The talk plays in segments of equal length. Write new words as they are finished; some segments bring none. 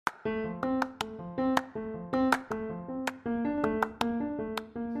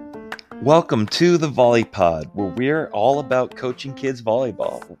Welcome to the Volley Pod, where we're all about coaching kids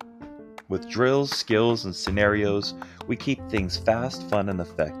volleyball. With drills, skills, and scenarios, we keep things fast, fun, and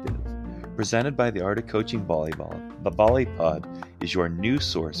effective. Presented by the Art of Coaching Volleyball, the Volley Pod is your new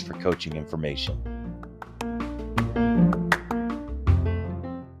source for coaching information.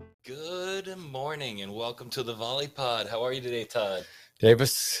 Good morning and welcome to the Volley Pod. How are you today, Todd?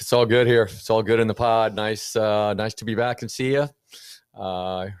 Davis, it's all good here. It's all good in the pod. Nice to be back and see you.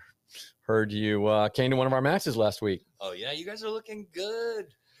 Heard you came to one of our matches last week. Oh, yeah, you guys are looking good.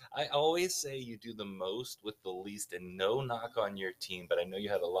 I always say you do the most with the least, and no knock on your team, but I know you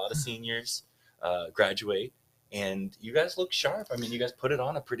had a lot of seniors graduate, and you guys look sharp. I mean, you guys put it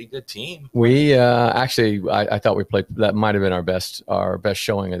on a pretty good team. We actually, I thought we played. That might have been our best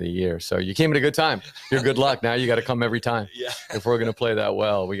showing of the year. So you came at a good time. You're good luck. Now you got to come every time. Yeah. If we're gonna play that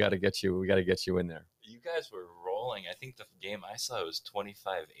well, we got to get you. We got to get you in there. You guys were rolling. I think the game I saw was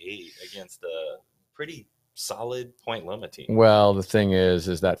 25-8 against a pretty solid Point Loma team. Well, the thing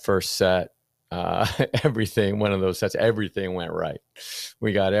is that first set, everything went right.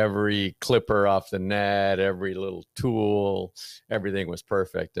 We got every clipper off the net, every little tool, everything was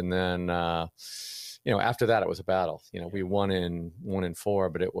perfect. And then, after that, it was a battle. We won in 4,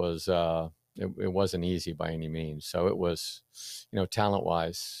 but it was, it wasn't easy by any means. So it was, talent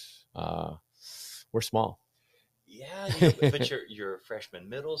wise, we're small. Yeah, but your freshman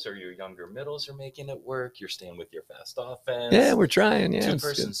middles or your younger middles are making it work. You're staying with your fast offense. Yeah, we're trying. Yeah,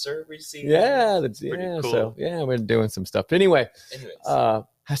 2-person serve receiver. Yeah, that's pretty cool. So we're doing some stuff. But anyways,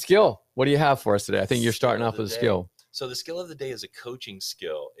 skill. What do you have for us today? I think you're starting off with a skill. So the skill of the day is a coaching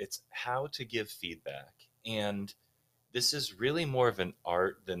skill. It's how to give feedback, and this is really more of an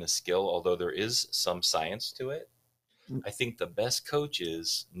art than a skill, although there is some science to it. I think the best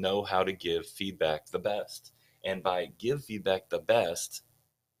coaches know how to give feedback the best. And by give feedback the best,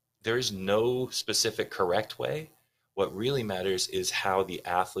 there is no specific correct way. What really matters is how the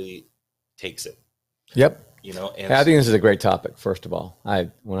athlete takes it. Yep. And I think this is a great topic. First of all,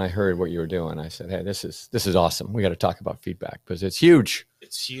 when I heard what you were doing, I said, "Hey, this is awesome. We got to talk about feedback because it's huge."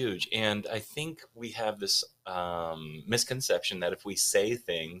 It's huge, and I think we have this misconception that if we say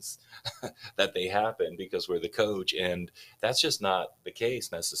things, that they happen because we're the coach, and that's just not the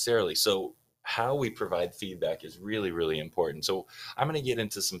case necessarily. So how we provide feedback is really, really important. So I'm going to get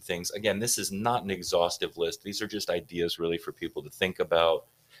into some things. Again, this is not an exhaustive list. These are just ideas really for people to think about,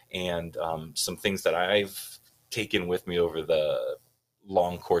 and some things that I've taken with me over the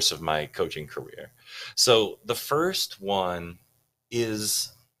long course of my coaching career. So the first one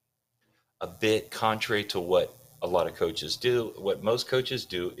is a bit contrary to what a lot of coaches do. What most coaches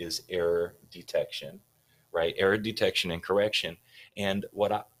do is error detection, right? Error detection and correction. And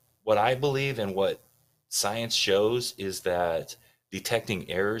what I believe and what science shows is that detecting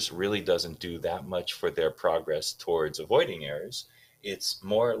errors really doesn't do that much for their progress towards avoiding errors. It's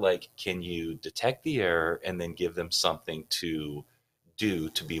more like, can you detect the error and then give them something to do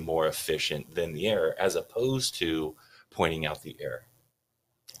to be more efficient than the error, as opposed to pointing out the error.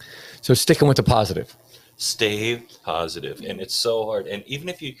 So sticking with the positive. Stay positive. And it's so hard. And even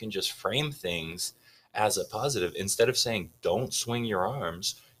if you can just frame things as a positive, instead of saying, don't swing your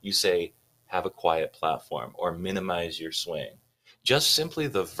arms, you say, have a quiet platform or minimize your swing. Just simply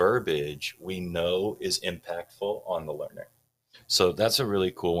the verbiage we know is impactful on the learner. So that's a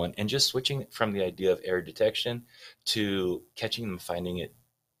really cool one. And just switching from the idea of error detection to catching them, finding it,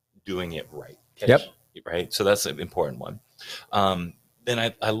 doing it right. Right. So that's an important one. Then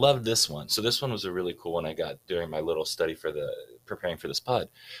I love this one. So this one was a really cool one I got during my little study for preparing for this pod.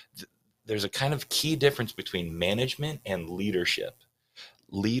 There's a kind of key difference between management and leadership.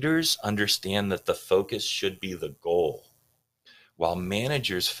 Leaders understand that the focus should be the goal, while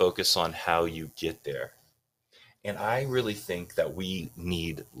managers focus on how you get there. And I really think that we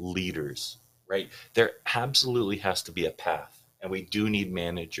need leaders, right? There absolutely has to be a path, and we do need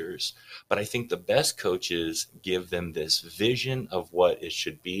managers. But I think the best coaches give them this vision of what it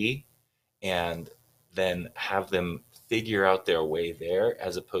should be and then have them figure out their way there,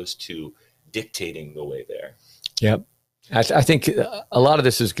 as opposed to dictating the way there. Yep. I think a lot of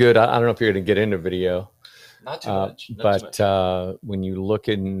this is good. I don't know if you're going to get into video. Not too much. But when you look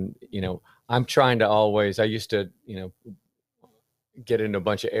in, I'm trying to always, I used to, get into a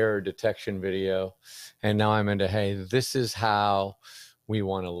bunch of error detection video, and now I'm into, hey, this is how we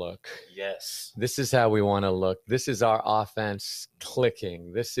want to look. Yes. This is how we want to look. This is our offense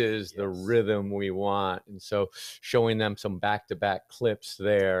clicking. This is the rhythm we want. And so showing them some back-to-back clips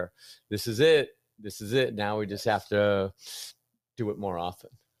there. This is it. Now we just have to do it more often.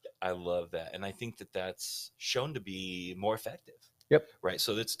 I love that. And I think that that's shown to be more effective. Yep. Right.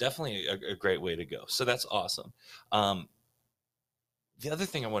 So that's definitely a great way to go. So that's awesome. The other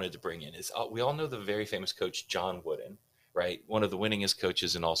thing I wanted to bring in is we all know the very famous coach, John Wooden, right? One of the winningest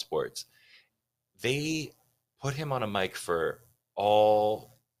coaches in all sports. They put him on a mic for a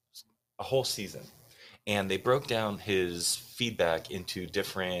whole season. And they broke down his feedback into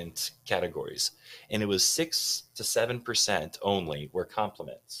different categories. And it was 6 to 7% only were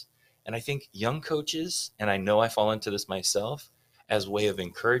compliments. And I think young coaches, and I know I fall into this myself, as way of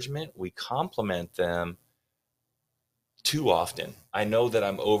encouragement, we compliment them too often. I know that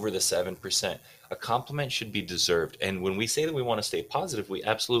I'm over the 7%. A compliment should be deserved. And when we say that we want to stay positive, we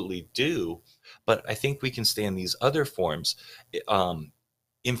absolutely do. But I think we can stay in these other forms.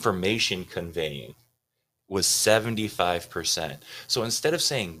 Information conveying was 75%. So instead of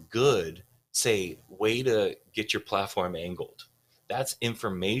saying good, say way to get your platform angled. That's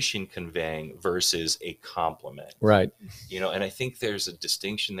information conveying versus a compliment. Right. And I think there's a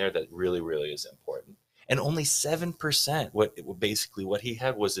distinction there that really, really is important. And only 7%, what he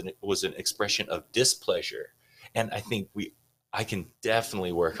had was an expression of displeasure. And I think I can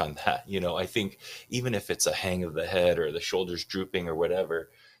definitely work on that. I think even if it's a hang of the head or the shoulders drooping or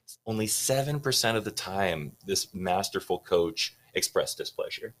whatever, only 7% of the time this masterful coach expressed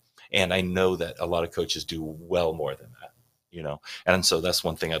displeasure. And I know that a lot of coaches do well more than that, and so that's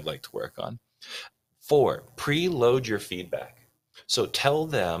one thing I'd like to work on. 4, preload your feedback. So tell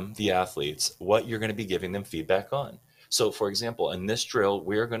them, the athletes, what you're going to be giving them feedback on. So for example, in this drill,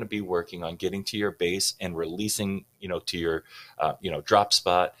 we're going to be working on getting to your base and releasing, to your, drop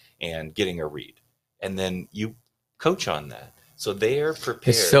spot and getting a read. And then you coach on that. So they are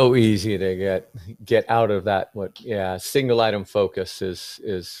prepared. It's so easy to get out of that. Single item focus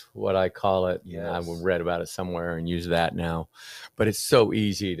is what I call it. Yes. I read about it somewhere and use that now. But it's so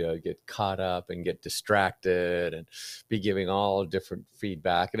easy to get caught up and get distracted and be giving all different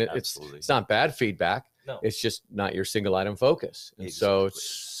feedback. And it's not bad feedback. No. It's just not your single item focus. And so it's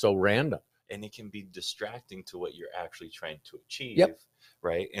so random. And it can be distracting to what you're actually trying to achieve. Yep.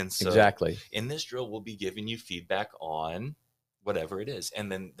 Right. And so exactly. In this drill, we'll be giving you feedback on whatever it is.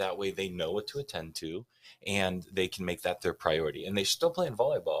 And then that way they know what to attend to and they can make that their priority. And they're still playing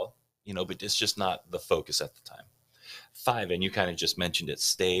volleyball, but it's just not the focus at the time. 5, and you kind of just mentioned it,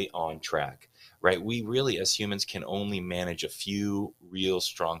 stay on track, right? We really, as humans, can only manage a few real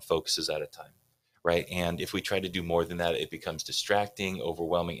strong focuses at a time, right? And if we try to do more than that, it becomes distracting,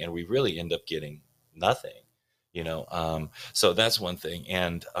 overwhelming, and we really end up getting nothing, so that's one thing.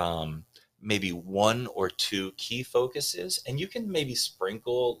 And, maybe 1 or 2 key focuses, and you can maybe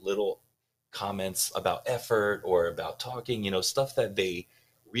sprinkle little comments about effort or about talking, stuff that they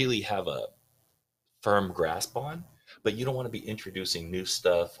really have a firm grasp on, but you don't want to be introducing new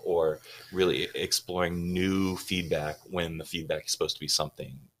stuff or really exploring new feedback when the feedback is supposed to be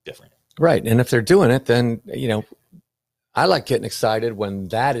something different. Right. And if they're doing it, then, I like getting excited when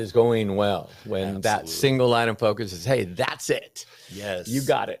that is going well, when Absolutely. That single item focus is, hey, that's it. Yes. You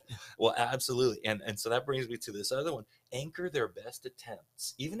got it. Well, absolutely. And so that brings me to this other one. Anchor their best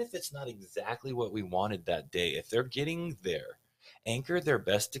attempts. Even if it's not exactly what we wanted that day, if they're getting there, anchor their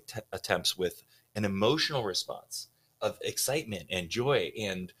best attempts with an emotional response of excitement and joy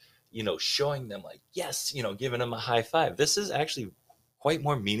and, showing them like, yes, giving them a high five. This is actually quite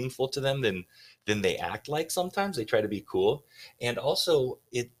more meaningful to them than they act like. Sometimes they try to be cool. And also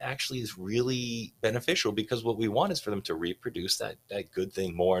it actually is really beneficial because what we want is for them to reproduce that good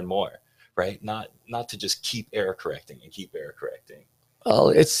thing more and more, right? Not to just keep error correcting. Well,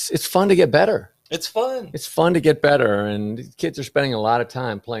 it's fun to get better. It's fun. It's fun to get better. And kids are spending a lot of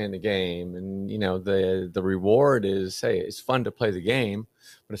time playing the game. And, the reward is, hey, it's fun to play the game,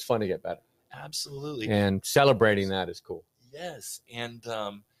 but it's fun to get better. Absolutely. And celebrating that is cool. Yes. And,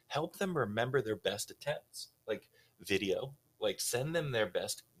 help them remember their best attempts, like video, like send them their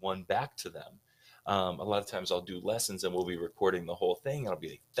best one back to them. A lot of times I'll do lessons and we'll be recording the whole thing. And I'll be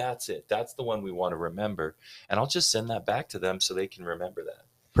like, that's it. That's the one we want to remember. And I'll just send that back to them so they can remember that.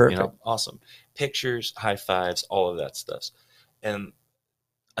 Perfect. Awesome. Pictures, high fives, all of that stuff. And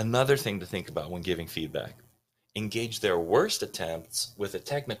another thing to think about when giving feedback, engage their worst attempts with a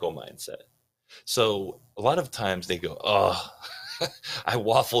technical mindset. So a lot of times they go, oh, I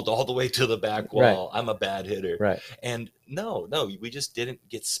waffled all the way to the back wall. Right. I'm a bad hitter. Right. And no, we just didn't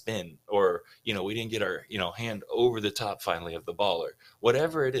get spin or, we didn't get our, hand over the top finally of the ball or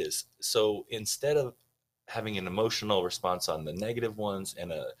whatever it is. So instead of having an emotional response on the negative ones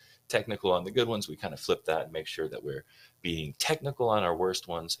and a technical on the good ones, we kind of flip that and make sure that we're being technical on our worst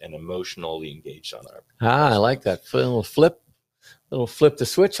ones and emotionally engaged on our. I like that little flip. Little flip the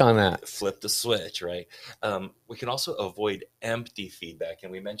switch on that. Flip the switch, right? We can also avoid empty feedback.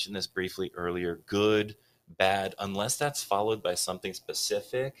 And we mentioned this briefly earlier, good, bad, unless that's followed by something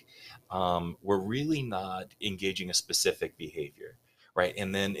specific, we're really not engaging a specific behavior, right?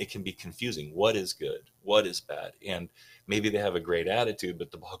 And then it can be confusing. What is good? What is bad? And maybe they have a great attitude,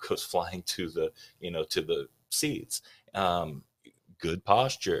 but the ball goes flying to the seats. Good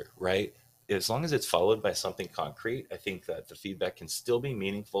posture, right? As long as it's followed by something concrete, I think that the feedback can still be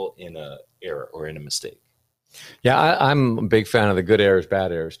meaningful in a error or in a mistake. Yeah, I'm a big fan of the good errors,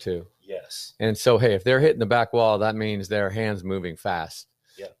 bad errors too. Yes. And so, hey, if they're hitting the back wall, that means their hands moving fast.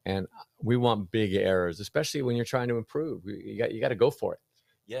 Yeah. And we want big errors, especially when you're trying to improve. You got to go for it.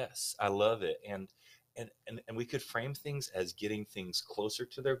 Yes, I love it. And we could frame things as getting things closer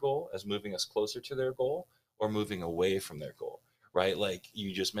to their goal, as moving us closer to their goal, or moving away from their goal, right? Like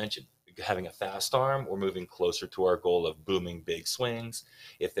you just mentioned, having a fast arm, we're moving closer to our goal of booming big swings.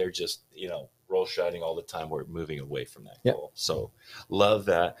 If they're just, roll shotting all the time, we're moving away from that goal. So love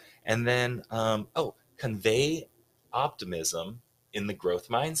that. And then, convey optimism in the growth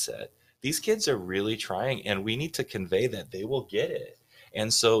mindset. These kids are really trying, and we need to convey that they will get it.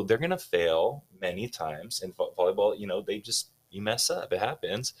 And so they're going to fail many times in volleyball. You mess up, it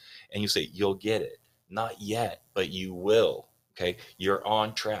happens. And you say, you'll get it. Not yet, but you will. Okay, you're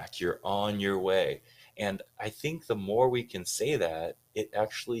on track, you're on your way. And I think the more we can say that, it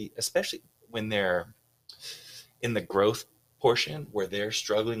actually, especially when they're in the growth portion where they're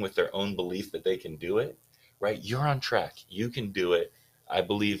struggling with their own belief that they can do it, right? You're on track, you can do it. I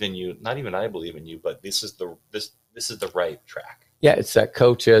believe in you. Not even I believe in you, but this is the right track. Yeah, it's that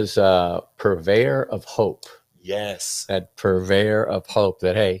coach as a purveyor of hope. Yes. That purveyor of hope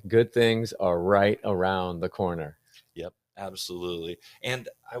that, hey, good things are right around the corner. Yep, absolutely. And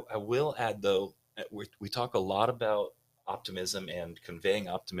I will add, though, we talk a lot about optimism and conveying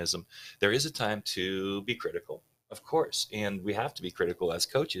optimism. There is a time to be critical, of course, and we have to be critical as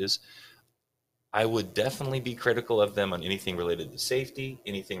coaches. I would definitely be critical of them on anything related to safety,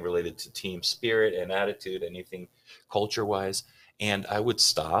 anything related to team spirit and attitude, anything culture-wise. And I would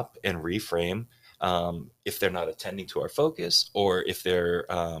stop and reframe if they're not attending to our focus, or if they're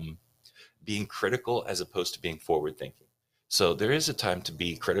being critical as opposed to being forward thinking. So there is a time to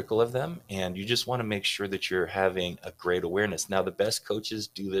be critical of them, and you just want to make sure that you're having a great awareness. Now, the best coaches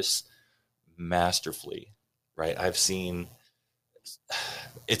do this masterfully, right?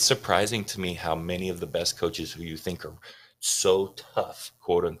 It's surprising to me how many of the best coaches who you think are so tough,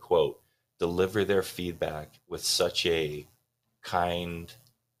 quote unquote, deliver their feedback with such a kind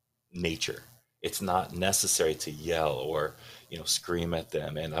nature. It's not necessary to yell or, scream at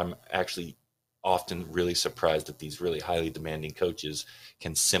them. And I'm actually often really surprised that these really highly demanding coaches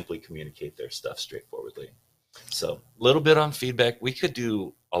can simply communicate their stuff straightforwardly. So a little bit on feedback. We could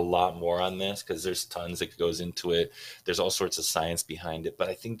do a lot more on this because there's tons that goes into it. There's all sorts of science behind it, but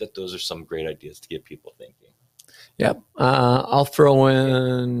I think that those are some great ideas to get people thinking. Yep. I'll throw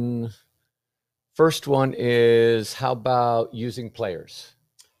in, first one is, how about using players?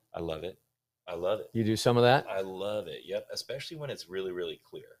 I love it. You do some of that? I love it. Yep. Especially when it's really, really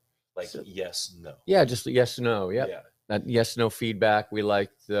clear. Like yes, no. Yeah, just yes, no. Yep. Yeah. That yes, no feedback. We like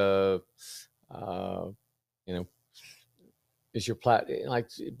the, is your like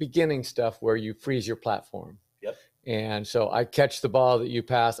beginning stuff where you freeze your platform. Yep. And so I catch the ball that you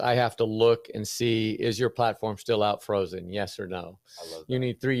pass. I have to look and see, is your platform still out frozen? Yes or no? I love that. You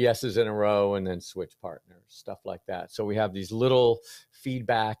need 3 yeses in a row and then switch partners, stuff like that. So we have these little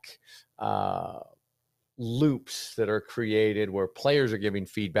feedback loops that are created where players are giving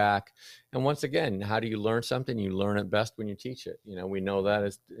feedback. And once again, how do you learn something? You learn it best when you teach it. We know that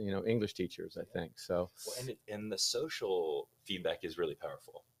as English teachers, I think. So and the social feedback is really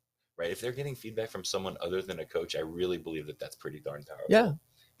powerful, right? If they're getting feedback from someone other than a coach, I really believe that that's pretty darn powerful.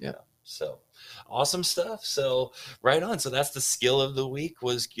 Yeah. So awesome stuff. So right on. So that's the skill of the week,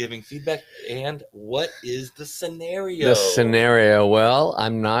 was giving feedback. And what is the scenario? The scenario. Well,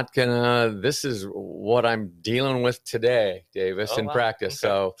 this is what I'm dealing with today, Davis, in practice.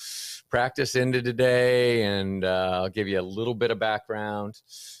 Okay. So practice ended today, and I'll give you a little bit of background.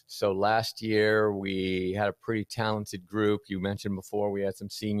 So last year we had a pretty talented group. You mentioned before we had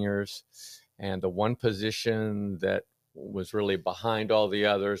some seniors, and the one position that was really behind all the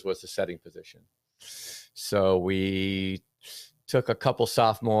others was the setting position. So we took a couple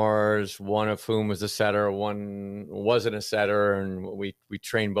sophomores, one of whom was a setter, one wasn't a setter, and we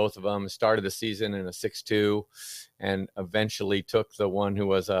trained both of them. Started the season in a 6-2, and eventually took the one who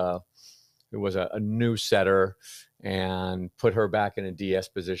was a new setter and put her back in a DS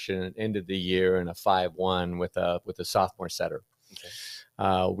position, and ended the year in a 5-1 with a sophomore setter.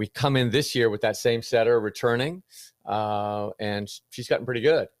 We come in this year with that same setter returning, and she's gotten pretty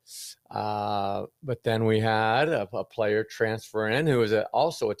good. But then we had a player transfer in who is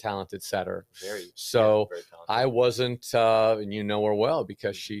also a talented setter. Very talented. I wasn't, and you know her well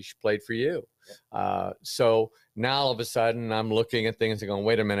because Mm-hmm. she played for you. So now all of a sudden I'm looking at things and going,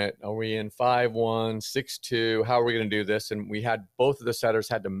 wait a minute, are we in 5-1, 6-2? How are we going to do this? And we had both of the setters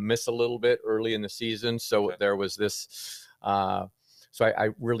had to miss a little bit early in the season. So there was this, so I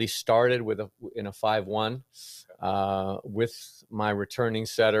really started in a 5-1 with my returning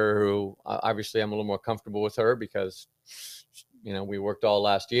setter, who obviously I'm a little more comfortable with her because, you know, we worked all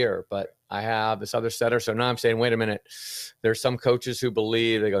last year. But I have this other setter. So now I'm saying, wait a minute. There's some coaches who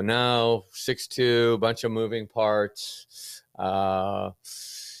believe, they go, no, 6-2, bunch of moving parts. You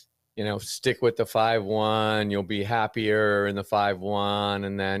know, stick with the 5-1. You'll be happier in the 5-1.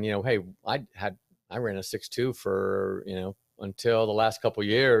 And then, you know, hey, I ran a 6-2 for, you know, until the last couple of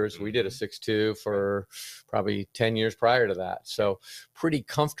years. We did a 6-2 for probably 10 years prior to that. So pretty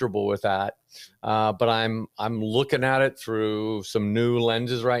comfortable with that. But I'm looking at it through some new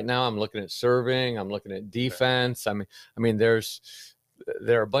lenses right now. I'm looking at serving. I'm looking at defense. I mean, there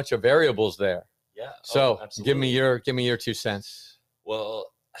are a bunch of variables there. Yeah. So absolutely. give me your 2 cents.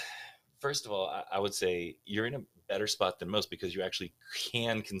 Well, first of all, I would say you're in a better spot than most because you actually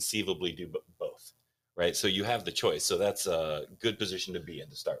can conceivably do both, right? So you have the choice. So that's a good position to be in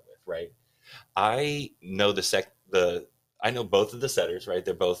to start with, right? I know I know both of the setters, right?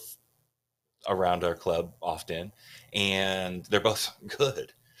 They're both around our club often, and they're both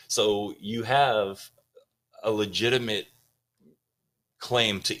good. So you have a legitimate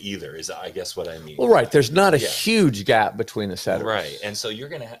claim to either, is I guess what I mean. Well, right. There's not a huge gap between the setters. Right. And so you're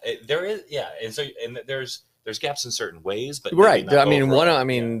going to, there is, yeah. And so, and there's gaps in certain ways, but right. I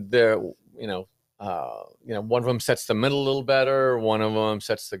mean, there, you know, one of them sets the middle a little better. One of them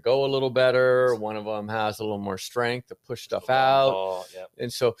sets the go a little better. One of them has a little more strength to push stuff out.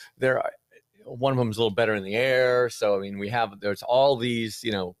 And so one of them is a little better in the air. So, I mean, there's all these,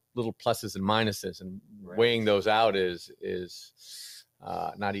 you know, little pluses and minuses, and weighing those out is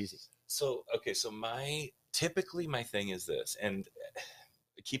not easy. So, okay. So typically my thing is this, and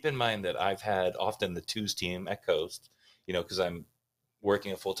keep in mind that I've had often the twos team at Coast, you know, cause I'm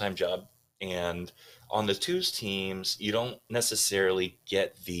working a full-time job, and on the twos teams, you don't necessarily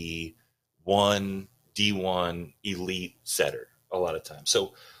get the one D1 elite setter a lot of times.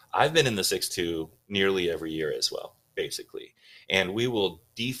 So I've been in the 6-2 nearly every year as well, basically. And we will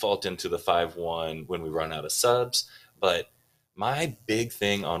default into the 5-1 when we run out of subs. But my big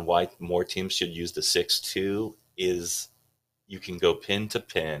thing on why more teams should use the 6-2 is you can go pin to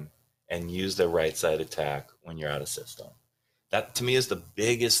pin and use the right side attack when you're out of system. That to me is the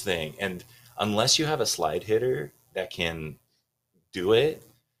biggest thing. And unless you have a slide hitter that can do it,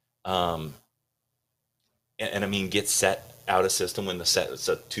 and I mean, get set out of system when it's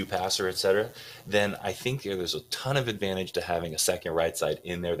a 2-passer, etc., then I think there's a ton of advantage to having a second right side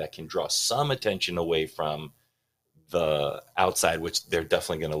in there that can draw some attention away from the outside, which they're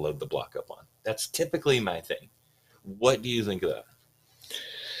definitely going to load the block up on. That's typically my thing. What do you think of that?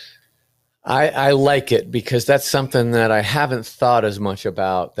 I like it because that's something that I haven't thought as much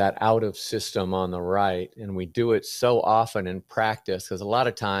about, that out of system on the right. And we do it so often in practice because a lot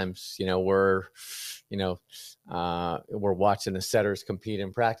of times, you know, we're watching the setters compete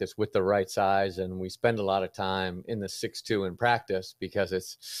in practice with the right size. And we spend a lot of time in the 6-2 in practice because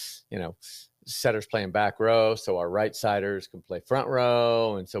it's, you know, setters playing back row, so our right siders can play front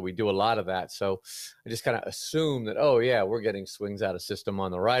row, and so we do a lot of that. So I just kind of assume that, oh yeah, we're getting swings out of system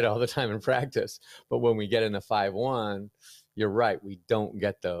on the right all the time in practice. But when we get in the 5-1, you're right, we don't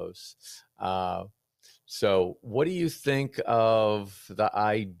get those. So what do you think of the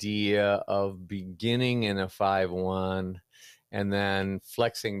idea of beginning in a 5-1 and then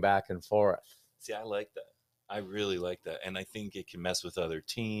flexing back and forth? See, I like that. I really like that. And I think it can mess with other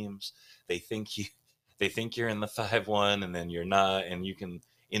teams. They think you're in the 5-1 and then you're not, and you can,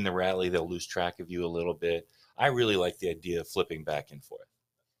 in the rally, they'll lose track of you a little bit. I really like the idea of flipping back and forth.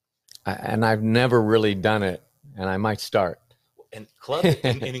 And I've never really done it, and I might start. And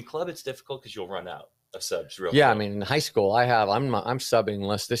in club, it's difficult because you'll run out of subs real quick. I mean, in high school, I'm subbing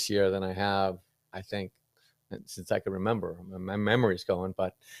less this year than I have, I think, since I can remember. My memory's going,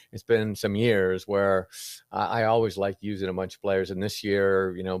 but it's been some years where I always liked using a bunch of players. And this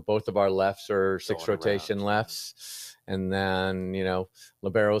year, you know, both of our lefts are 6 rotation lefts. And then,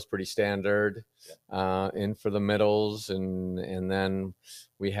 libero is pretty standard, in for the middles. And then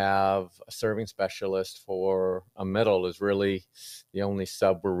we have a serving specialist for a middle is really the only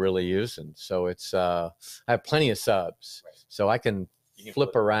sub we're really using. So it's, I have plenty of subs, so I can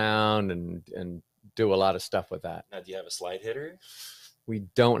flip around and do a lot of stuff with that. Now, do you have a slide hitter? We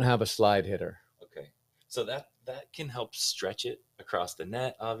don't have a slide hitter. Okay. So that can help stretch it across the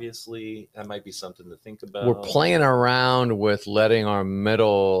net, obviously. That might be something to think about. We're playing around with letting our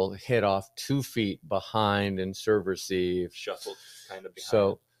middle hit off 2 feet behind and serve receive. Shuffle kind of behind.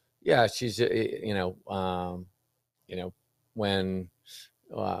 So, yeah, she's,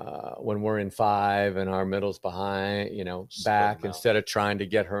 when we're in 5 and our middle's behind, back, instead of trying to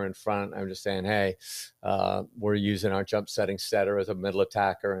get her in front, I'm just saying, hey, we're using our jump setting setter as a middle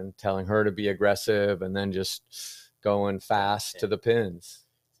attacker and telling her to be aggressive and then just going fast to the pins.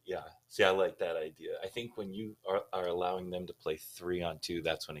 Yeah. See, I like that idea. I think when you are allowing them to play 3-on-2,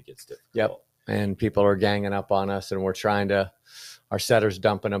 that's when it gets difficult. Yep. And people are ganging up on us and our setter's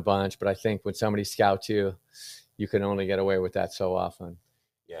dumping a bunch. But I think when somebody scouts you, you can only get away with that so often.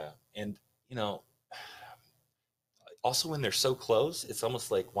 Yeah. And, also when they're so close, it's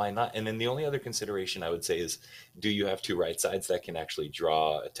almost like, why not? And then the only other consideration I would say is, do you have 2 right sides that can actually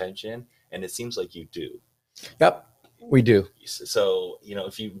draw attention? And it seems like you do. Yep, we do. So,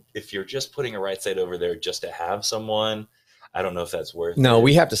 if you're just putting a right side over there just to have someone, I don't know if that's worth it. No,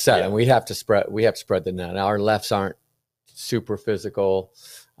 we have to set and we have to spread the net. Our lefts aren't super physical.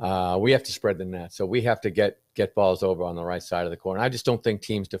 We have to spread the net. So we have to get balls over on the right side of the corner. I just don't think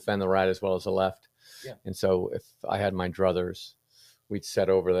teams defend the right as well as the left. Yeah. And so if I had my druthers, we'd set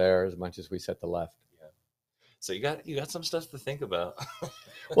over there as much as we set the left. Yeah. So you got some stuff to think about.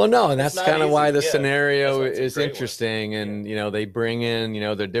 Well, no, and that's kind of why the scenario is is interesting. And, they bring in,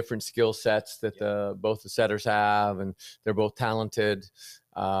 their different skill sets that both the setters have, and they're both talented.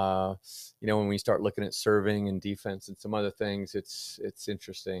 When we start looking at serving and defense and some other things, it's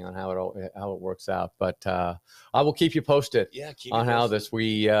interesting on how it works out. But I will keep you posted on how this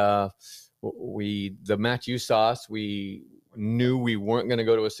the match you saw us, we knew we weren't going to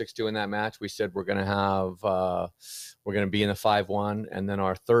go to a 6-2 in that match. We said we're going to be in the 5-1, and then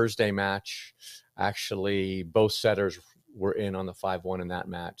our Thursday match, actually both setters were in on the 5-1 in that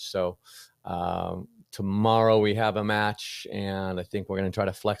match. So tomorrow we have a match, and I think we're going to try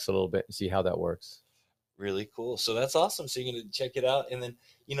to flex a little bit and see how that works. Really cool. So that's awesome. So you're going to check it out. And then,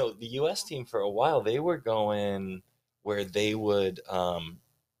 the U.S. team for a while, they were going where they would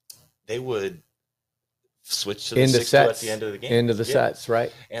switch to the 6-2 at the end of the game. Into the sets,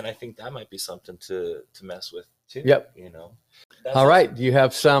 right? And I think that might be something to mess with too. Yep. All right. Do you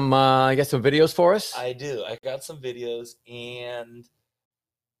have some some videos for us? I do. I got some videos, and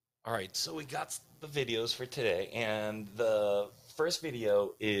all right, so we got the videos for today, and the first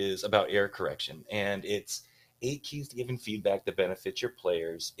video is about error correction, and it's 8 keys to giving feedback that benefits your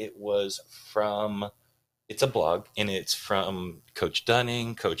players. It's a blog, and it's from Coach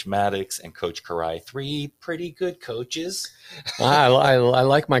Dunning, Coach Maddox, and Coach Karai. 3 pretty good coaches. I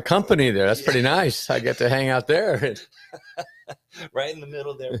like my company there. That's pretty nice. I get to hang out there. Right in the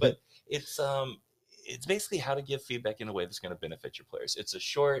middle there. But it's basically how to give feedback in a way that's going to benefit your players. It's a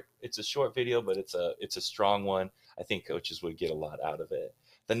short video, but it's a strong one. I think coaches would get a lot out of it.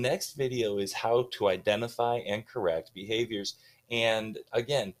 The next video is how to identify and correct behaviors. And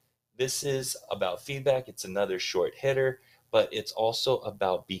again, this is about feedback. It's another short hitter, but it's also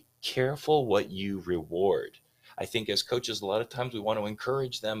about be careful what you reward. I think as coaches, a lot of times we want to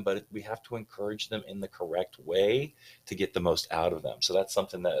encourage them, but we have to encourage them in the correct way to get the most out of them. So that's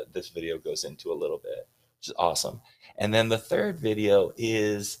something that this video goes into a little bit, which is awesome. And then the third video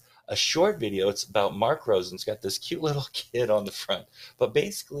is a short video. It's about Mark Rosen. It's got this cute little kid on the front, but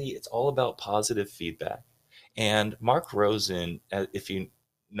basically it's all about positive feedback. And Mark Rosen, if you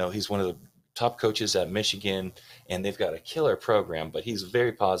know, he's one of the top coaches at Michigan, and they've got a killer program, but he's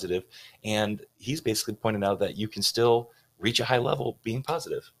very positive, and he's basically pointed out that you can still reach a high level being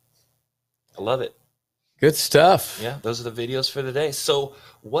positive. I love it. Good stuff. Yeah, those are the videos for today. So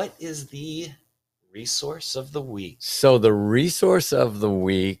what is the resource of the week? So the resource of the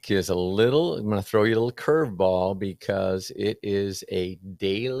week is I'm going to throw you a little curveball, because it is a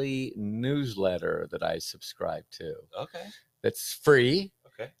daily newsletter that I subscribe to. Okay. It's free.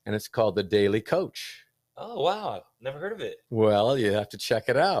 Okay. And it's called The Daily Coach. Oh, wow. Never heard of it. Well, you have to check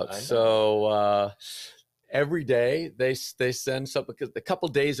it out. I know. So every day they send something, because a couple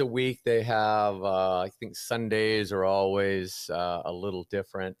days a week they have, I think Sundays are always a little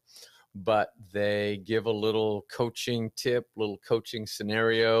different. but they give a little coaching tip, little coaching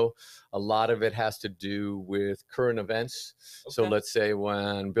scenario. A lot of it has to do with current events. Okay. So let's say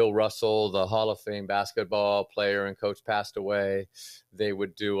when Bill Russell, the Hall of Fame basketball player and coach, passed away, they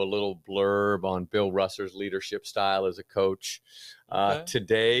would do a little blurb on Bill Russell's leadership style as a coach. Okay.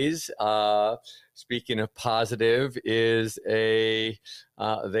 Today's, speaking of positive, is they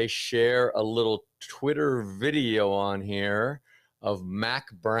share a little Twitter video on here of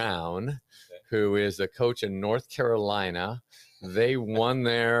Mac Brown, who is a coach in North Carolina. They won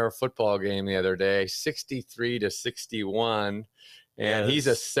their football game the other day, 63-61. And he's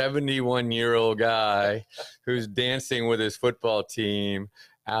a 71-year-old guy who's dancing with his football team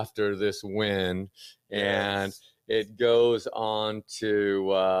after this win. And it goes on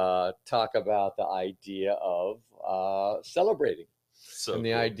to talk about the idea of celebrating. And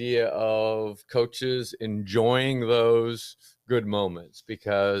the idea of coaches enjoying those good moments,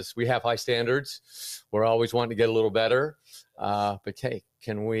 because we have high standards. We're always wanting to get a little better. But hey,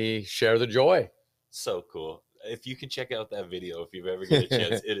 can we share the joy? So cool. If you can check out that video, if you've ever get a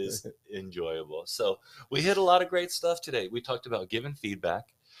chance, it is enjoyable. So we hit a lot of great stuff today. We talked about giving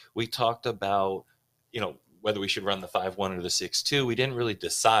feedback. We talked about, whether we should run the 5-1 or the 6-2. We didn't really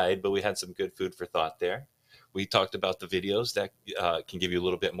decide, but we had some good food for thought there. We talked about the videos that can give you a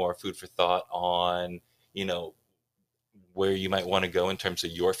little bit more food for thought on, where you might want to go in terms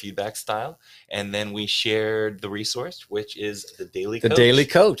of your feedback style. And then we shared the resource, which is the Daily Coach. The Daily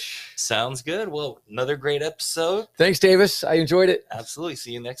Coach. Sounds good. Well, another great episode. Thanks, Davis. I enjoyed it. Absolutely.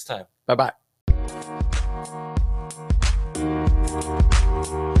 See you next time. Bye-bye.